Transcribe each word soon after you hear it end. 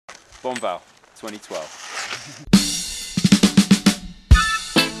Bonneval, 2012.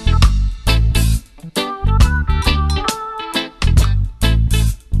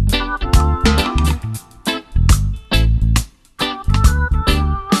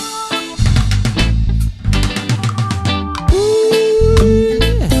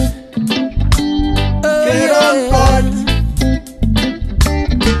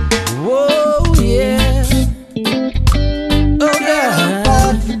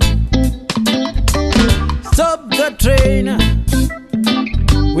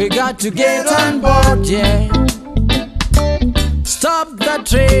 To get on board, yeah. Stop the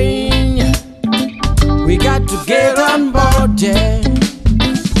train. We got to get on board, yeah.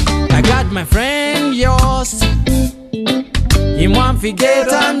 I got my friend yours. He want to get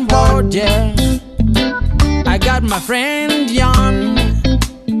on board, yeah. I got my friend Jan.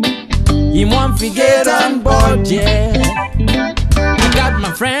 He want to get on board, yeah. I got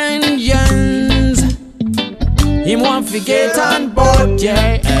my friend Jens. He want to get on board,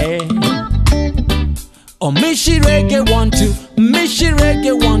 yeah. Oh, Mishi Reggae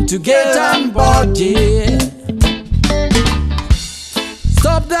want to get on board, yeah.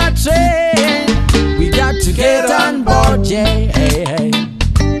 Stop that train, we got to get on board, yeah.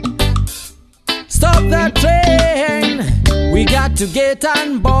 Stop that train, we got to get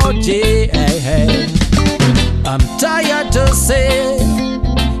on board, yeah. I'm tired to say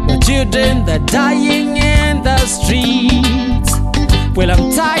the children that dying in the streets. Well,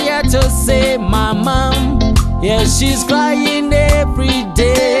 I'm tired to say my mom, yeah, she's crying every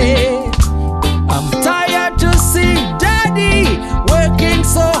day. I'm tired to see daddy working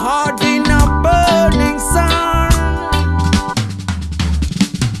so hard in a burning sun.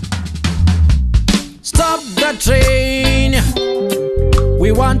 Stop the train,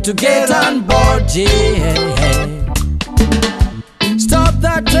 we want to get on board, yeah. Stop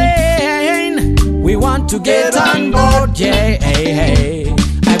the train, we want to get on board, yeah.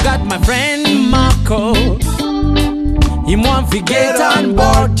 I got my friend Marco, he want to get on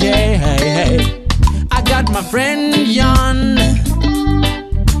board, yeah. I got my friend Jan,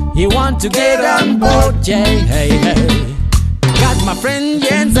 he want to get on board, yeah. I got my friend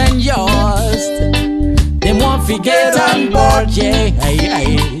Jens and yours, they want to get on board, yeah.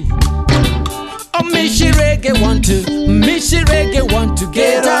 Oh, Mishi Reggae want to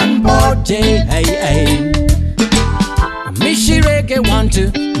get on board, yeah. Mishi Reggae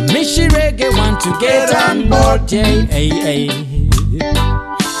want to get on board, yeah.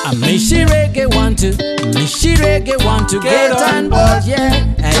 Mishi Reggae want to get on board, yeah.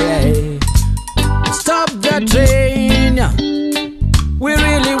 Stop the train, we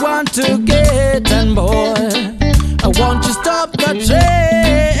really want to get on board. I want to stop the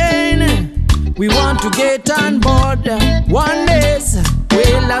train, we want to get on board. One day,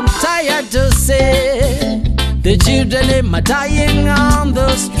 well, I'm tired to say the children are dying on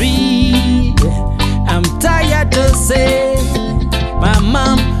the street. I'm tired to say my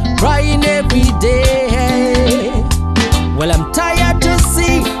mom crying every day. Well, I'm tired to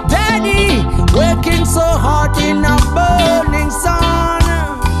see daddy working so hard in a burning sun.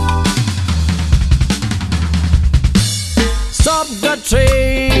 Stop the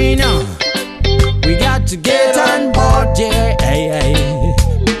train, we got to get on board, yeah.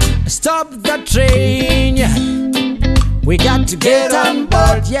 Stop the train, we got to get on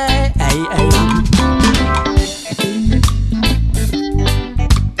board, yeah.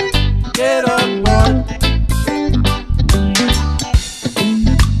 Get on board.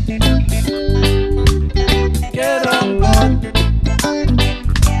 Get on board.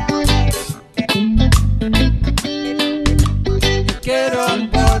 Get on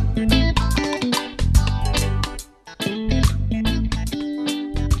board.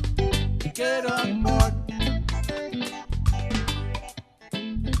 Get on.